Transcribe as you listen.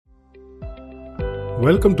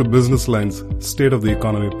Welcome to Business Line's State of the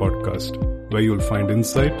Economy podcast, where you'll find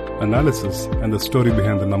insight, analysis, and the story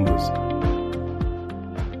behind the numbers.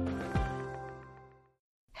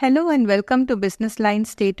 Hello and welcome to Business Line's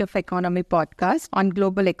State of Economy podcast on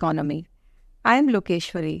global economy. I am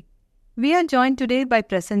Lokeshwarri. We are joined today by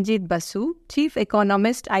Prasenjit Basu, Chief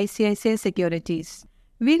Economist, ICICI Securities.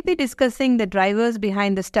 We'll be discussing the drivers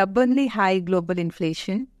behind the stubbornly high global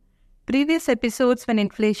inflation, previous episodes when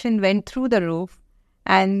inflation went through the roof,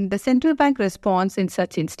 and the central bank response in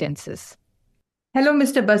such instances. Hello,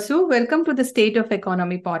 Mr. Basu. Welcome to the State of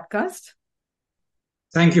Economy podcast.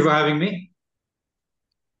 Thank you for having me.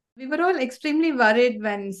 We were all extremely worried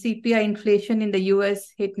when CPI inflation in the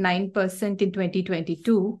US hit 9% in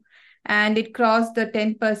 2022, and it crossed the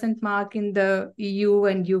 10% mark in the EU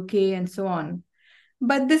and UK and so on.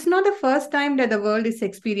 But this is not the first time that the world is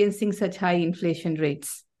experiencing such high inflation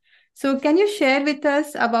rates. So can you share with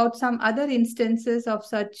us about some other instances of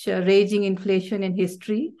such raging inflation in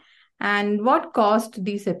history and what caused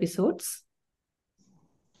these episodes?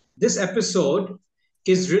 This episode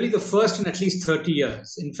is really the first in at least 30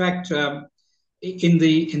 years. In fact, in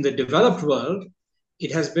the developed world,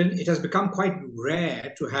 it has become quite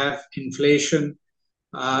rare to have inflation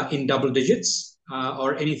in double digits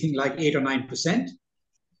or anything like 8 or 9%.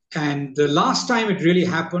 And the last time it really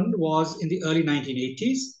happened was in the early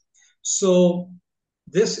 1980s. So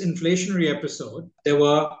this inflationary episode, there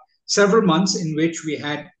were several months in which we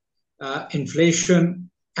had inflation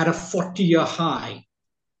at a 40-year high.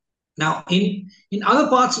 Now, in other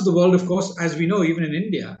parts of the world, of course, as we know, even in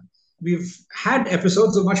India, we've had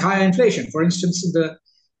episodes of much higher inflation. For instance, in the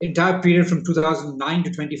entire period from 2009 to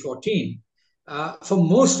 2014, for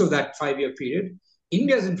most of that 5-year period,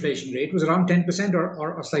 India's inflation rate was around 10%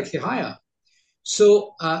 or slightly higher.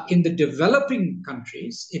 So in the developing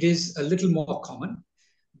countries, it is a little more common.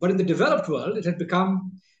 But in the developed world, it had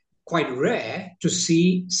become quite rare to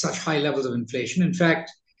see such high levels of inflation. In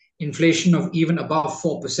fact, inflation of even above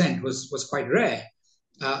 4% was quite rare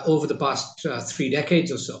over the past 3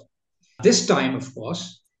 decades or so. This time, of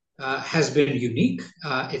course, has been unique.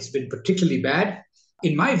 It's been particularly bad.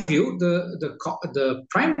 In my view, the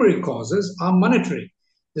primary causes are monetary.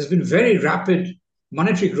 There's been very rapid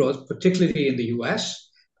monetary growth, particularly in the US,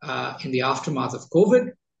 in the aftermath of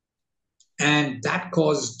COVID. And that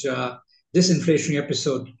caused this inflationary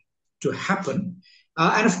episode to happen.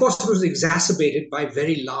 And of course, it was exacerbated by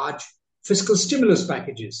very large fiscal stimulus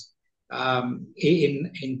packages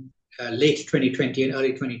in late 2020 and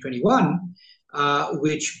early 2021,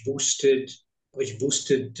 which boosted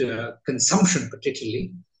consumption,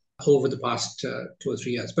 particularly over the past 2 or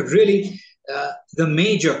 3 years. But really, the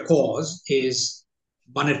major cause is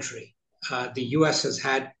monetary. The US has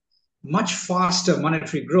had much faster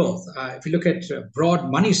monetary growth. If you look at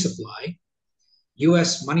broad money supply,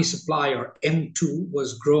 US money supply, or M2,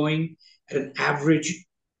 was growing at an average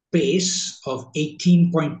pace of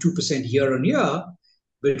 18.2% year on year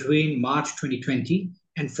between March 2020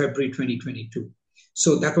 and February 2022.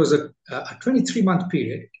 So that was a 23-month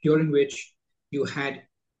period during which you had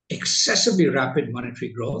excessively rapid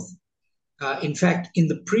monetary growth. In fact, in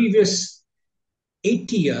the previous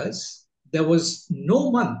 80 years, there was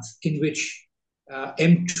no month in which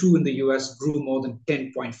M2 in the US grew more than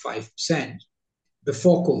 10.5%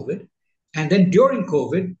 before COVID. And then during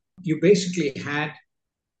COVID, you basically had,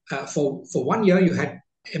 for 1 year, you had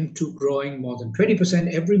M2 growing more than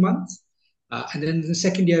 20% every month. And then in the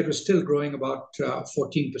second year, it was still growing about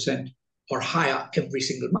 14% or higher every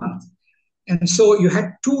single month. And so you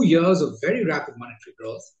had 2 years of very rapid monetary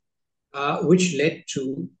growth, which led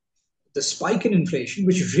to the spike in inflation,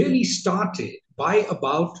 which really started by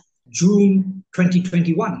about June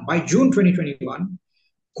 2021. By June 2021,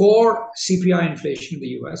 core CPI inflation in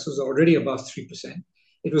the US was already above 3%.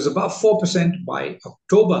 It was above 4% by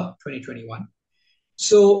October 2021.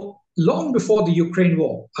 So long before the Ukraine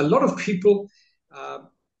war, a lot of people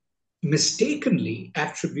mistakenly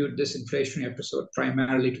attribute this inflationary episode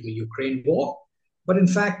primarily to the Ukraine war. But in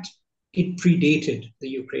fact, it predated the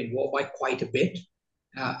Ukraine war by quite a bit.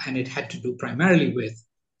 And it had to do primarily with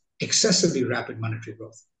excessively rapid monetary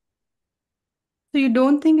growth. So you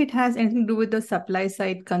don't think it has anything to do with the supply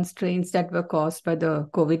side constraints that were caused by the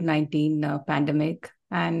COVID-19 pandemic,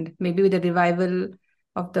 and maybe with the revival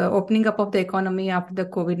of the opening up of the economy after the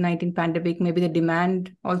COVID-19 pandemic, maybe the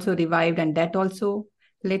demand also revived and that also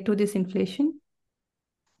led to this inflation?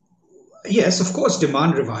 Yes, of course,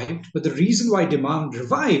 demand revived. But the reason why demand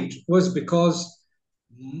revived was because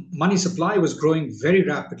money supply was growing very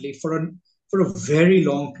rapidly for a very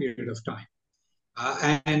long period of time.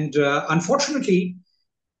 And unfortunately,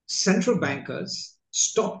 central bankers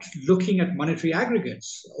stopped looking at monetary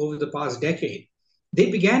aggregates over the past decade. They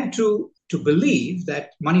began to believe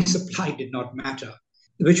that money supply did not matter,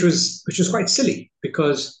 which was quite silly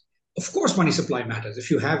because, of course, money supply matters. If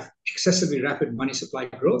you have excessively rapid money supply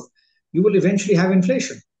growth, you will eventually have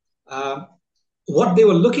inflation. What they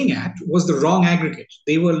were looking at was the wrong aggregate.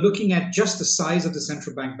 They were looking at just the size of the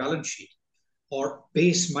central bank balance sheet, or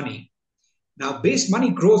base money. Now, base money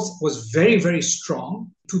growth was very, very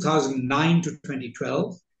strong, 2009 to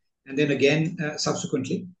 2012, and then again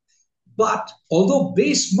subsequently. But although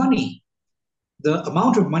base money, the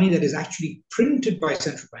amount of money that is actually printed by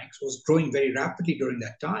central banks, was growing very rapidly during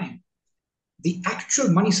that time, the actual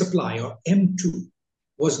money supply, or M2,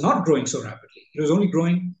 was not growing so rapidly. It was only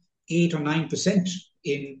growing 8 or 9%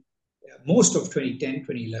 in most of 2010,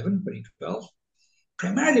 2011, 2012,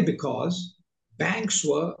 primarily because banks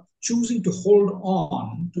were choosing to hold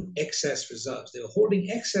on to excess reserves. They were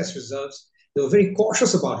holding excess reserves. They were very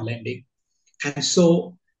cautious about lending. And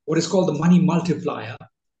so what is called the money multiplier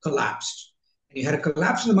collapsed. And you had a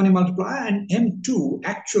collapse in the money multiplier, and M2,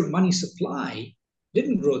 actual money supply,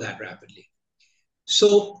 didn't grow that rapidly.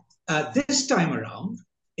 So this time around,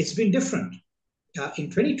 it's been different. In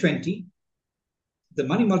 2020, the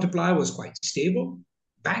money multiplier was quite stable.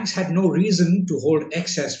 Banks had no reason to hold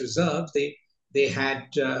excess reserves. They had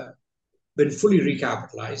been fully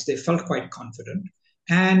recapitalized. They felt quite confident.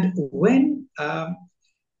 And when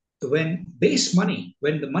base money,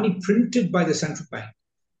 when the money printed by the central bank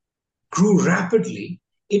grew rapidly,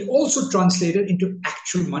 it also translated into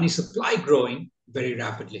actual money supply growing very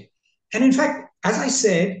rapidly. And in fact, as I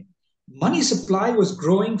said, money supply was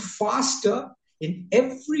growing faster in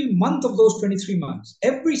every month of those 23 months.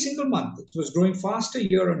 Every single month, it was growing faster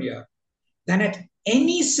year on year than at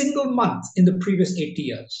any single month in the previous 80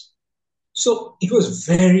 years. So it was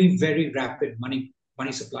very, very rapid money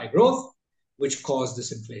supply growth, which caused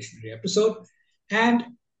this inflationary episode. And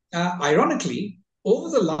ironically, over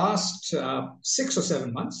the last 6 or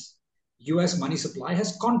 7 months, US money supply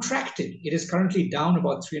has contracted. It is currently down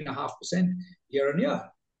about 3.5% year on year.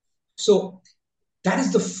 So that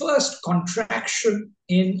is the first contraction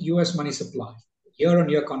in US money supply, year on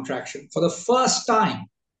year contraction, for the first time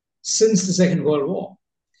since the Second World War.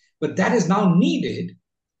 But that is now needed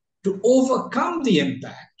to overcome the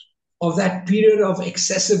impact of that period of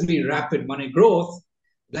excessively rapid money growth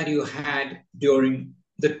that you had during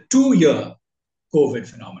the 2-year COVID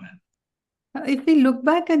phenomenon. If we look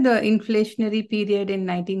back at the inflationary period in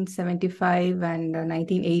 1975 and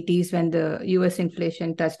 1980s, when the US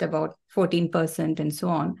inflation touched about 14% and so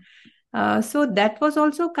on, so that was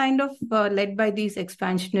also kind of led by these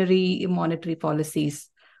expansionary monetary policies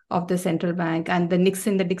of the central bank and the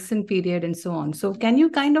Dixon period and so on. So can you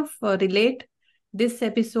kind of relate this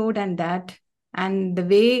episode and that, and the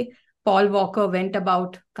way Paul Volcker went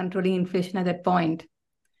about controlling inflation at that point?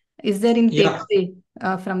 Is there any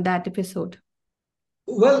takeaway from that episode?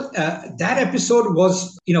 Well, that episode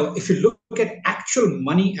was, if you look at actual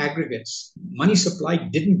money aggregates, money supply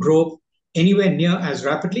didn't grow anywhere near as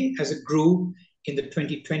rapidly as it grew in the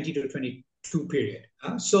 2020 to 22 period.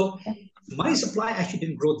 So money supply actually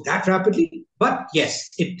didn't grow that rapidly, but yes,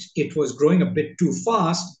 it was growing a bit too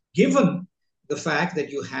fast, given the fact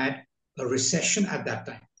that you had a recession at that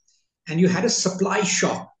time. And you had a supply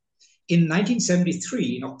shock. In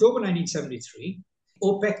 1973, in October 1973,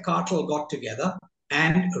 OPEC cartel got together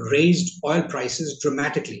and raised oil prices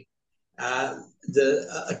dramatically. A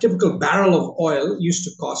typical barrel of oil used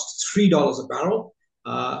to cost $3 a barrel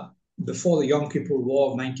before the Yom Kippur War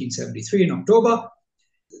of 1973 in October.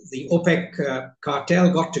 The OPEC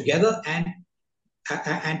cartel got together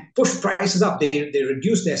and pushed prices up. They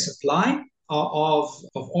reduced their supply of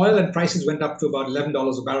oil, and prices went up to about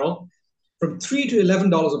 $11 a barrel. From $3 to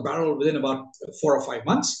 $11 a barrel within about 4 or 5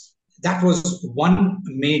 months. That was one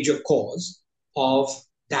major cause of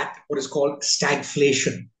that, what is called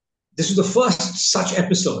stagflation. This was the first such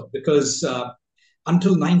episode because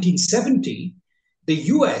until 1970, the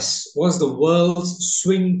US was the world's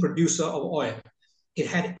swing producer of oil. It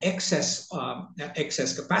had excess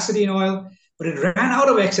capacity in oil, but it ran out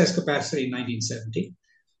of excess capacity in 1970.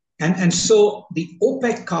 And so the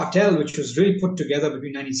OPEC cartel, which was really put together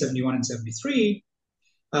between 1971 and 73,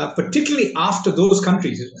 particularly after those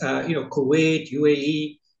countries, Kuwait,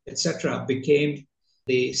 UAE, etc.,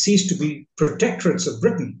 they ceased to be protectorates of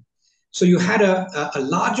Britain. So you had a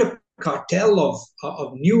larger cartel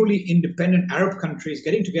of newly independent Arab countries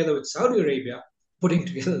getting together with Saudi Arabia, putting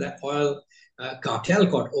together that oil cartel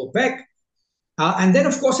called OPEC. And then,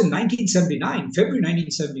 of course, in February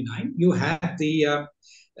 1979, you had the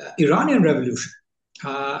Iranian Revolution.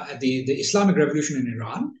 the Islamic Revolution in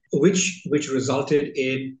Iran, which resulted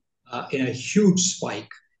in a huge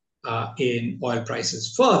spike in oil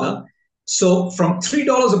prices further. So from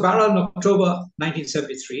 $3 a barrel in October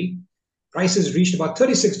 1973, prices reached about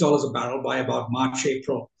 $36 a barrel by about March,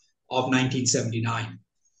 April of 1979.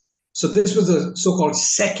 So this was the so-called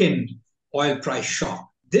second oil price shock.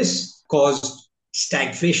 This caused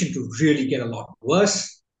stagflation to really get a lot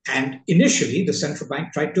worse. And initially, the central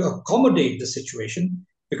bank tried to accommodate the situation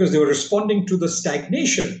because they were responding to the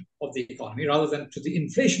stagnation of the economy rather than to the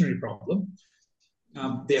inflationary problem.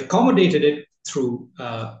 They accommodated it through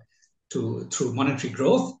monetary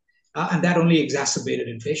growth, and that only exacerbated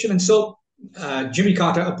inflation. And so Jimmy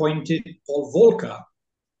Carter appointed Paul Volcker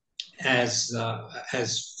as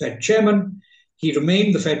Fed chairman. He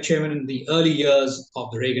remained the Fed chairman in the early years of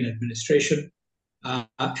the Reagan administration.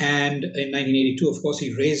 And in 1982, of course,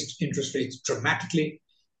 he raised interest rates dramatically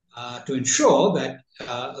to ensure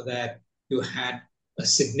that you had a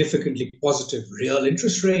significantly positive real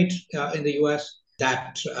interest rate in the US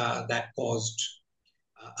that caused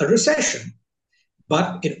a recession,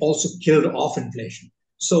 but it also killed off inflation.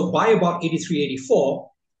 So by about 83,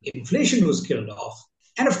 84, inflation was killed off.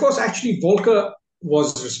 And of course, actually, Volcker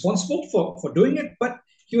was responsible for doing it, but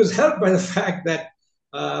he was helped by the fact that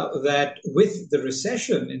with the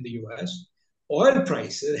recession in the US, oil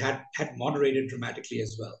prices had moderated dramatically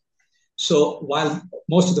as well. So while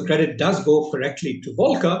most of the credit does go correctly to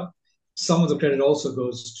Volcker, some of the credit also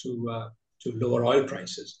goes to lower oil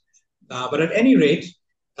prices. But at any rate,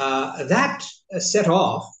 that set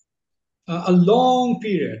off a long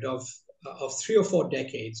period of 3 or 4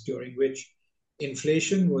 decades during which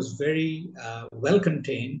inflation was very well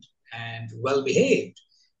contained and well behaved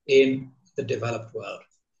in the developed world.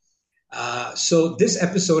 So this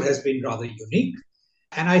episode has been rather unique.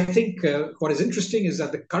 And I think what is interesting is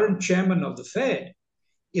that the current chairman of the Fed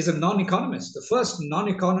is a non-economist, the first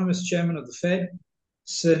non-economist chairman of the Fed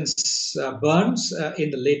since Burns in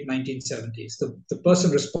the late 1970s. The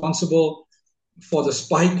person responsible for the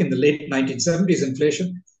spike in the late 1970s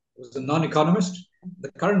inflation was a non-economist.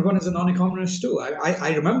 The current one is a non-economist too.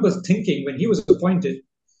 I remember thinking when he was appointed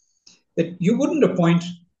that you wouldn't appoint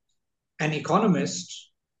an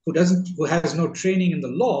economist who has no training in the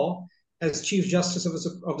law as Chief Justice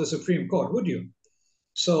of the Supreme Court, would you?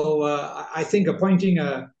 So I think appointing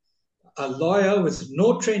a lawyer with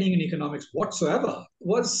no training in economics whatsoever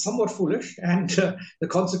was somewhat foolish, and the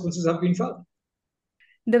consequences have been felt.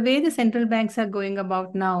 The way the central banks are going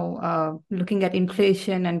about now, looking at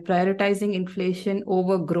inflation and prioritizing inflation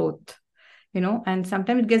over growth, and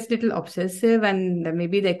sometimes it gets a little obsessive, and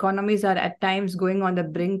maybe the economies are at times going on the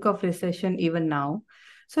brink of recession even now.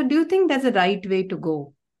 So do you think that's the right way to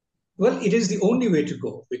go? Well, it is the only way to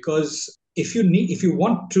go, because if you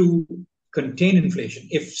want to contain inflation,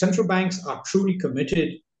 if central banks are truly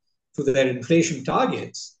committed to their inflation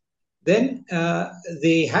targets, then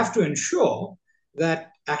they have to ensure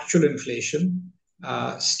that actual inflation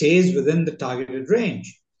stays within the targeted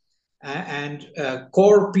range. And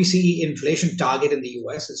core PCE inflation target in the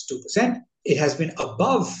US is 2%. It has been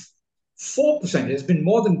above 4%. It has been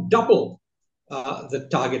more than double the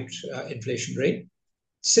target inflation rate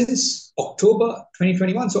since October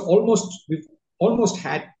 2021. So we've almost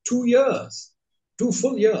had 2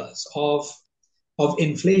 full years of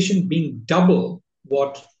inflation being double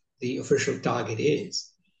what the official target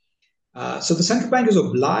is. So the central bank is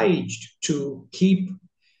obliged to keep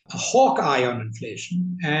a hawk eye on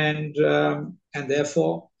inflation, and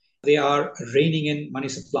therefore they are reining in money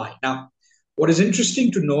supply. Now, what is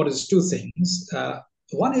interesting to note is 2 things.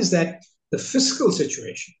 One is that the fiscal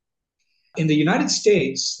situation in the United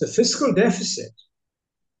States, the fiscal deficit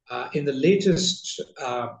in the latest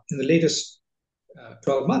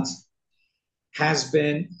 12 months has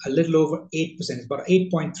been a little over 8%. It's about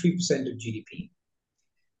 8.3% of GDP.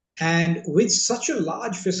 And with such a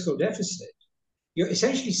large fiscal deficit, you're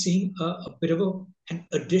essentially seeing a bit of an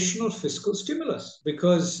additional fiscal stimulus,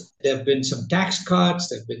 because there have been some tax cuts,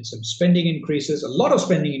 there have been some spending increases, a lot of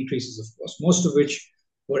spending increases, of course, most of which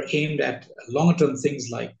were aimed at longer-term things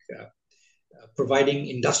like providing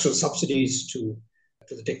industrial subsidies to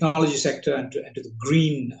the technology sector and to the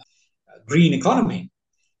green economy.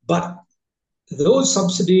 But those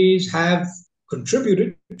subsidies have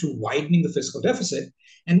contributed to widening the fiscal deficit.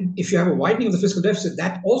 And if you have a widening of the fiscal deficit,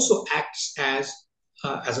 that also acts as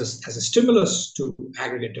a stimulus to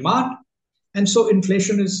aggregate demand. And so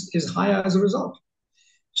inflation is higher as a result.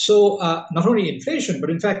 So not only inflation, but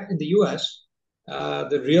in fact, in the US,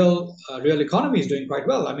 the real economy is doing quite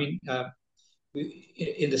well. I mean,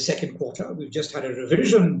 in the second quarter, we've just had a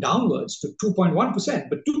revision downwards to 2.1%,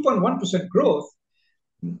 but 2.1% growth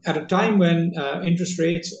at a time when interest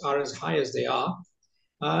rates are as high as they are,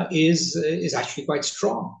 is actually quite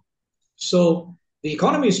strong. So the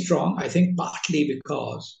economy is strong, I think, partly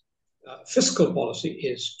because fiscal policy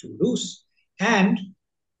is too loose. And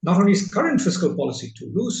not only is current fiscal policy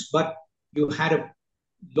too loose, but you had a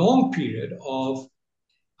long period of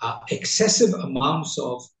excessive amounts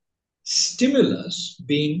of stimulus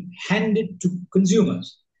being handed to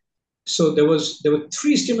consumers. So there were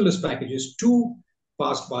three stimulus packages, two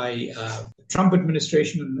passed by the Trump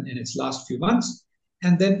administration in its last few months,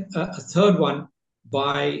 and then a third one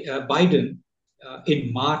by Biden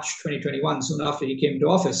in March 2021, soon after he came into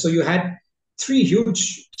office. So you had three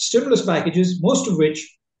huge stimulus packages, most of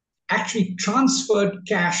which actually transferred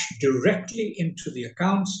cash directly into the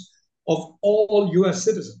accounts of all US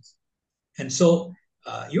citizens. And so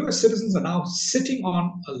US citizens are now sitting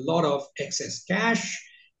on a lot of excess cash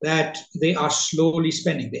that they are slowly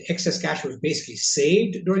spending. The excess cash was basically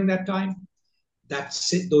saved during that time.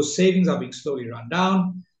 Those savings are being slowly run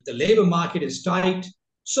down. The labor market is tight.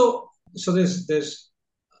 So there's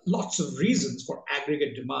lots of reasons for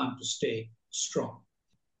aggregate demand to stay strong.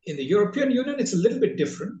 In the European Union, it's a little bit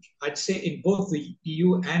different. I'd say in both the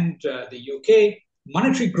EU and the UK,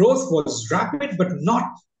 monetary growth was rapid, but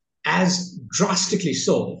not as drastically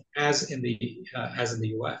so as in the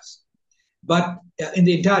US. But in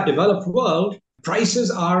the entire developed world, prices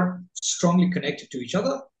are strongly connected to each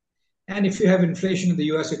other. And if you have inflation in the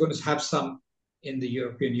US, you're going to have some in the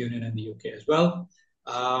European Union and the UK as well.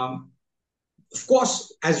 Of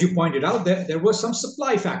course, as you pointed out, there were some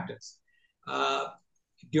supply factors.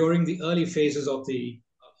 During the early phases of the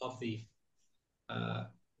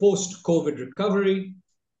post-COVID recovery,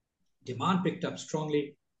 demand picked up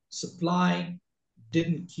strongly. Supply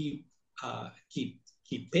didn't keep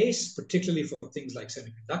pace, particularly for things like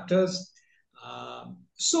semiconductors.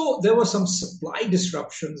 So there were some supply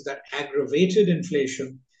disruptions that aggravated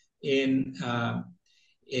inflation in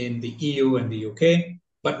the EU and the UK.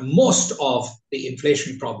 But most of the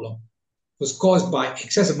inflation problem was caused by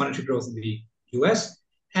excessive monetary growth in the US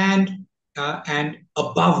and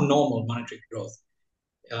above normal monetary growth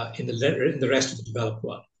in the rest of the developed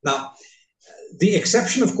world. Now, the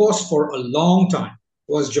exception, of course, for a long time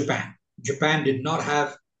was Japan. Japan did not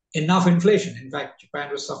have enough inflation. In fact,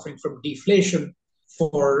 Japan was suffering from deflation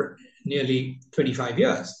for nearly 25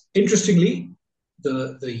 years. Interestingly,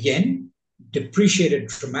 the yen depreciated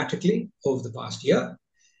dramatically over the past year,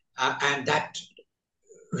 and that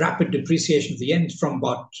rapid depreciation of the yen from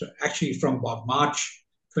about March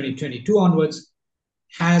 2022 onwards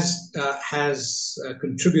has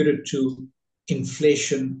contributed to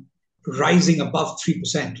inflation rising above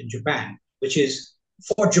 3% in Japan, which is,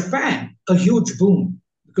 for Japan, a huge boom.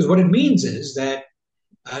 Because what it means is that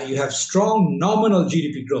you have strong nominal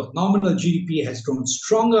GDP growth. Nominal GDP has grown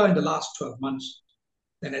stronger in the last 12 months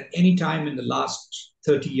than at any time in the last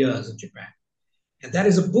 30 years in Japan. And that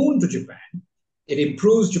is a boon to Japan. It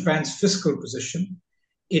improves Japan's fiscal position.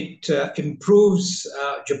 It improves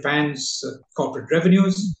Japan's corporate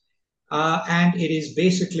revenues. And it is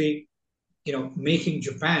basically, making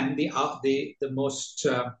Japan the most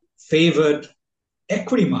favored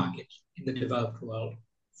equity market in the developed world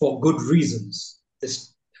for good reasons.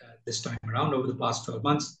 This time around, over the past 12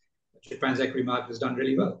 months, Japan's equity market has done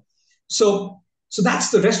really well. So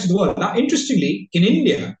that's the rest of the world. Now, interestingly, in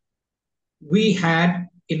India, we had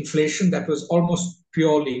inflation that was almost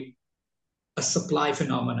purely a supply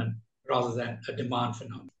phenomenon rather than a demand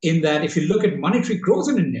phenomenon. In that, if you look at monetary growth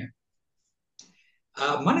in India,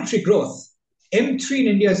 monetary growth, M3 in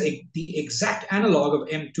India is the exact analog of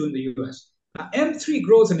M2 in the US. Now, M3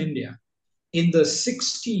 growth in India in the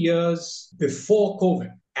 60 years before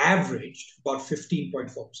COVID averaged about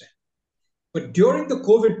 15.4%. But during the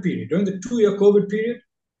COVID period, during the 2-year COVID period,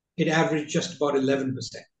 it averaged just about 11%.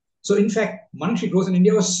 So in fact, monetary growth in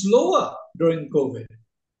India was slower during COVID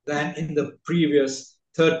than in the previous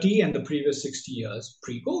 30 and the previous 60 years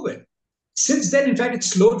pre-COVID. Since then, in fact, it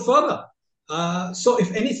slowed further. So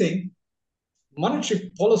if anything,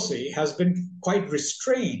 monetary policy has been quite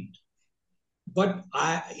restrained. But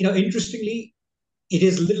interestingly, it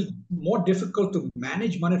is a little more difficult to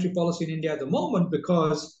manage monetary policy in India at the moment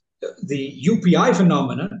because the UPI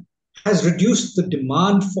phenomenon has reduced the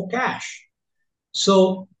demand for cash.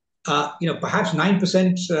 So, perhaps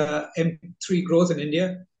 9% M3 growth in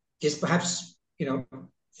India is perhaps,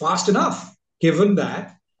 fast enough, given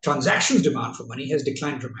that transactions demand for money has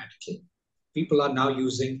declined dramatically. People are now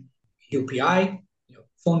using UPI,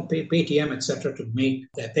 PhonePe, Paytm, etc., to make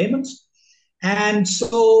their payments. And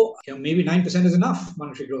so, maybe 9% is enough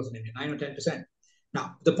monetary growth in India, 9 or 10%.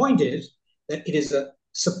 Now, the point is that it is a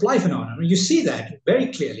supply phenomenon. You see that very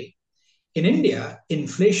clearly. In India,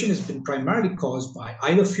 inflation has been primarily caused by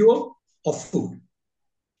either fuel or food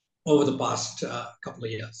over the past couple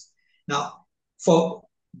of years. Now, for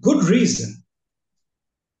good reason,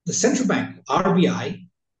 the central bank, RBI,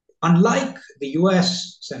 unlike the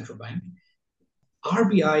US central bank,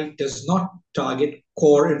 RBI does not target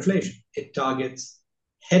core inflation. It targets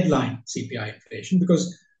headline CPI inflation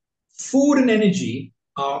because food and energy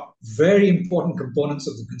are very important components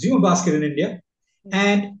of the consumer basket in India,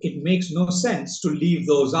 and it makes no sense to leave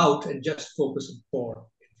those out and just focus on core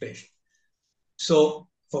inflation. So,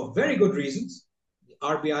 for very good reasons, the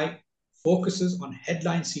RBI focuses on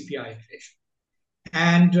headline CPI inflation.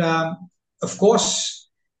 And of course,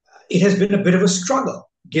 it has been a bit of a struggle,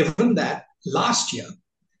 given that last year,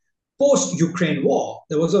 post-Ukraine war,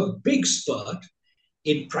 there was a big spurt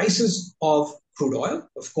in prices of crude oil,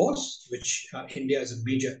 of course, which India is a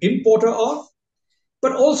major importer of,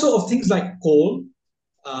 but also of things like coal,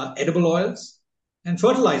 edible oils, and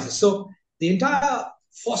fertilizers. So the entire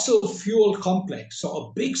fossil fuel complex saw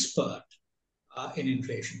a big spurt in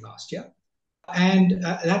inflation last year. And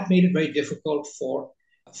that made it very difficult for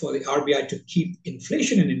the RBI to keep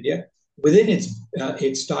inflation in India within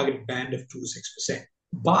its target band of 2 to 6%.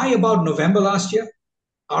 By about November last year,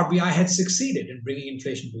 RBI had succeeded in bringing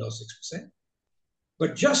inflation below 6%.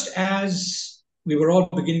 But just as we were all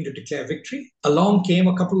beginning to declare victory, along came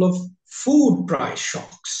a couple of food price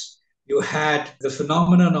shocks. You had the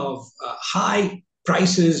phenomenon of high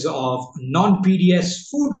prices of non-PDS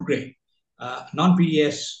food grain.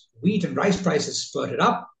 Non-PDS wheat and rice prices spurted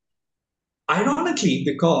up. Ironically,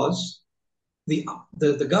 because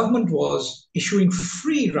the government was issuing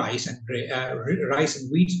free rice and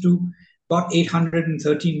wheat to about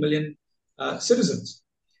 813 million citizens.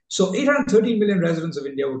 So 813 million residents of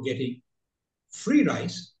India were getting free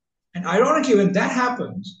rice. And ironically, when that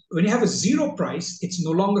happens, when you have a zero price, it's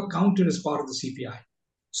no longer counted as part of the CPI.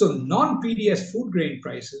 So non-PDS food grain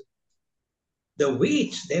prices, their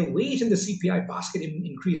weight in the CPI basket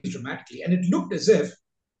increased dramatically. And it looked as if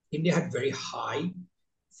India had very high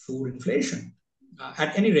food inflation.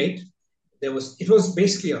 At any rate, it was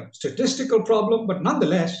basically a statistical problem, but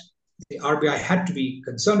nonetheless, the RBI had to be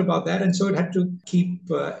concerned about that, and so it had to keep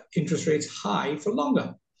interest rates high for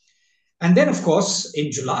longer. And then, of course,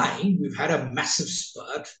 in July, we've had a massive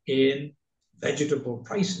spurt in vegetable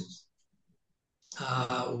prices,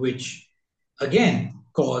 which again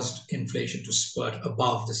caused inflation to spurt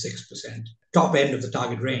above the 6% top end of the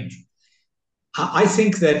target range. I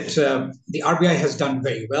think that the RBI has done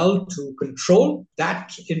very well to control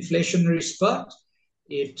that inflationary spurt.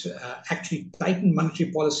 It actually tightened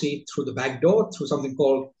monetary policy through the back door, through something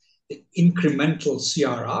called the incremental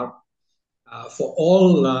CRR. For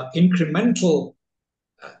all incremental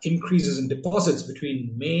increases in deposits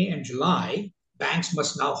between May and July, banks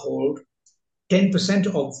must now hold 10%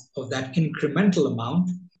 of that incremental amount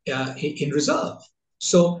in reserve.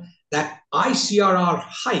 So that ICRR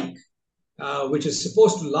hike, which is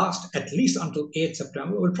supposed to last at least until 8th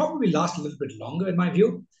September, will probably last a little bit longer in my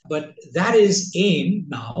view. But that is aimed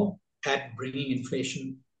now at bringing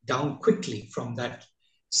inflation down quickly from that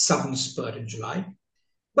sudden spurt in July.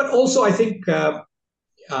 But also, I think the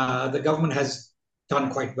government has done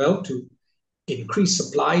quite well to increase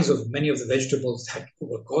supplies of many of the vegetables that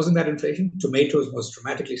were causing that inflation. Tomatoes most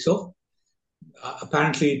dramatically so.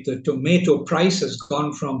 Apparently, the tomato price has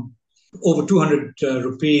gone from over 200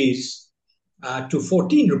 rupees to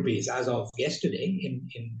 14 rupees as of yesterday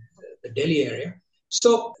in the Delhi area.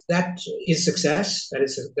 So that is success. That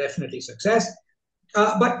is definitely success.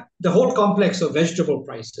 But the whole complex of vegetable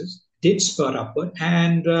prices did spur upward,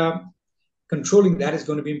 and controlling that is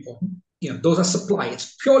going to be important. Those are supply.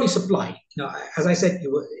 It's purely supply. As I said, it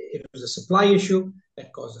was a supply issue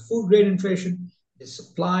that caused the food grain inflation. The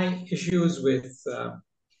supply issues with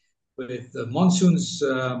the monsoons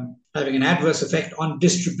having an adverse effect on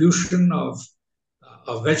distribution of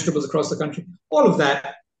vegetables across the country. All of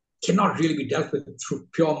that cannot really be dealt with through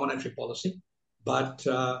pure monetary policy. But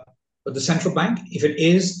the central bank, if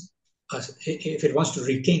it wants to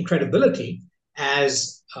retain credibility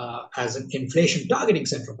as an inflation targeting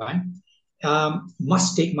central bank,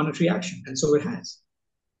 must take monetary action, and so it has.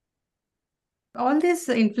 All this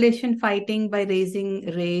inflation fighting by raising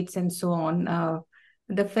rates and so on,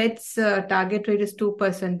 the Fed's target rate is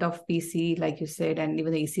 2% of PC, like you said, and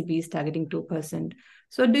even the ECB is targeting 2%.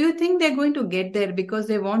 So do you think they're going to get there because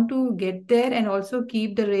they want to get there and also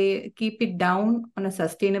keep it down on a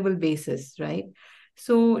sustainable basis, right?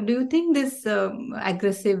 So do you think this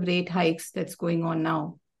aggressive rate hikes that's going on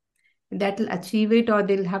now, that'll achieve it, or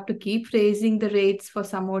they'll have to keep raising the rates for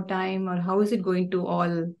some more time, or how is it going to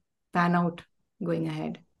all pan out going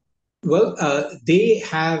ahead? Well, they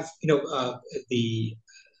have, the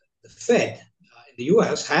Fed in the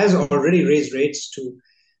US has already raised rates to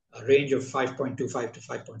a range of 5.25 to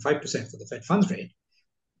 5.5% for the Fed funds rate.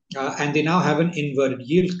 And they now have an inverted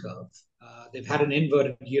yield curve. They've had an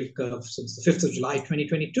inverted yield curve since the 5th of July,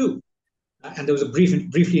 2022. And there was a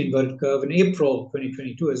briefly inverted curve in April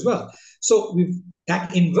 2022 as well. So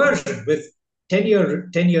that inversion with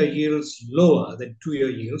 10-year yields lower than 2-year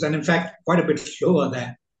yields, and in fact, quite a bit lower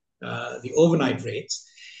than the overnight rates,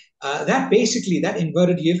 that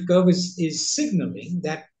inverted yield curve is signaling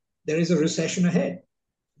that there is a recession ahead.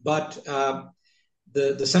 But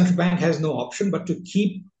the central bank has no option but to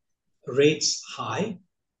keep rates high,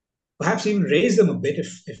 perhaps even raise them a bit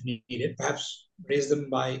if needed, perhaps raise them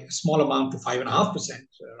by a small amount to 5.5%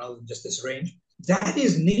 rather than just this range. That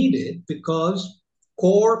is needed because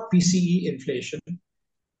core PCE inflation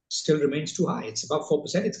still remains too high. It's about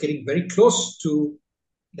 4%. It's getting very close to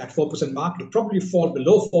that 4% mark. It'll probably fall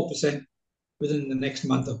below 4% within the next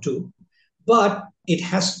month or two. But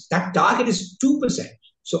that target is 2%.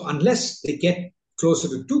 So unless they get closer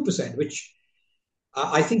to 2%, which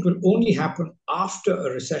I think will only happen after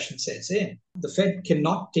a recession sets in, the Fed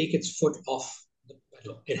cannot take its foot off the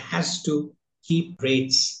pedal. It has to keep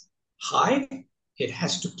rates high. It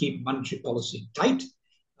has to keep monetary policy tight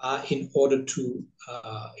in order to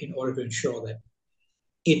ensure that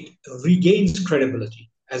it regains credibility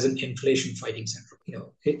as an inflation-fighting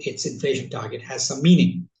central. Its inflation target has some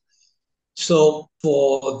meaning. So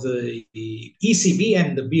for the ECB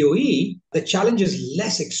and the BOE, the challenge is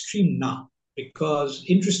less extreme now because,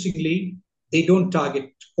 interestingly, they don't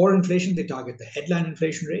target core inflation. They target the headline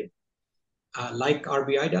inflation rate, like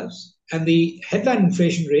RBI does. And the headline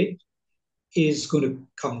inflation rate is going to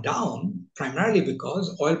come down primarily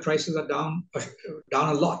because oil prices are down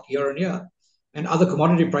a lot year on year, and other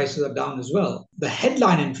commodity prices are down as well. The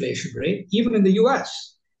headline inflation rate, even in the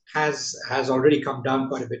US, has already come down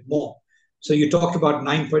quite a bit more. So you talked about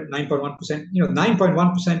 9.1%.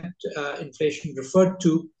 9.1% inflation referred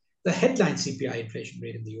to the headline CPI inflation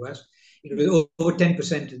rate in the US. It was over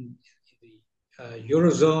 10% in the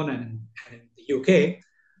Eurozone and in the UK.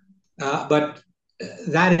 But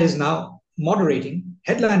that is now moderating.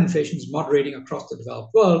 Headline inflation is moderating across the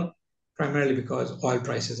developed world, primarily because oil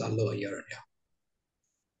prices are lower year on year.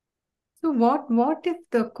 So what if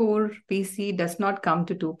the core PC does not come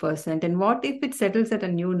to 2%? And what if it settles at a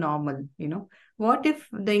new normal? What if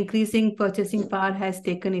the increasing purchasing power has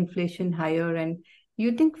taken inflation higher, and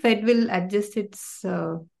you think Fed will adjust its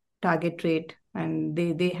target rate and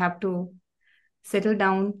they have to settle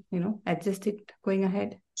down, adjust it going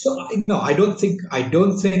ahead? So no, I don't think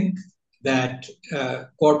that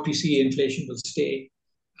core PCE inflation will stay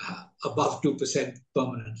above 2%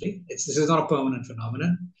 permanently. This is not a permanent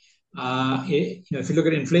phenomenon. If you look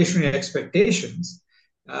at inflationary expectations,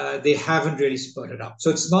 they haven't really spurted up. So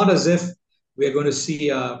it's not as if we're going to see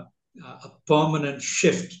a permanent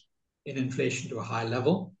shift in inflation to a high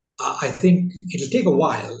level. I think it'll take a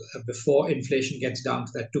while before inflation gets down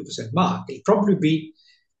to that 2% mark. It'll probably be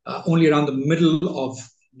only around the middle of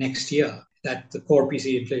next year that the core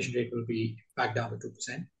PCE inflation rate will be back down to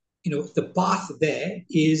 2%. The path there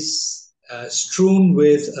is strewn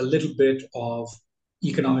with a little bit of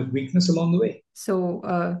economic weakness along the way. So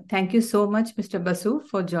thank you so much, Mr. Basu,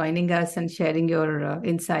 for joining us and sharing your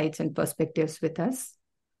insights and perspectives with us.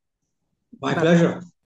 My pleasure.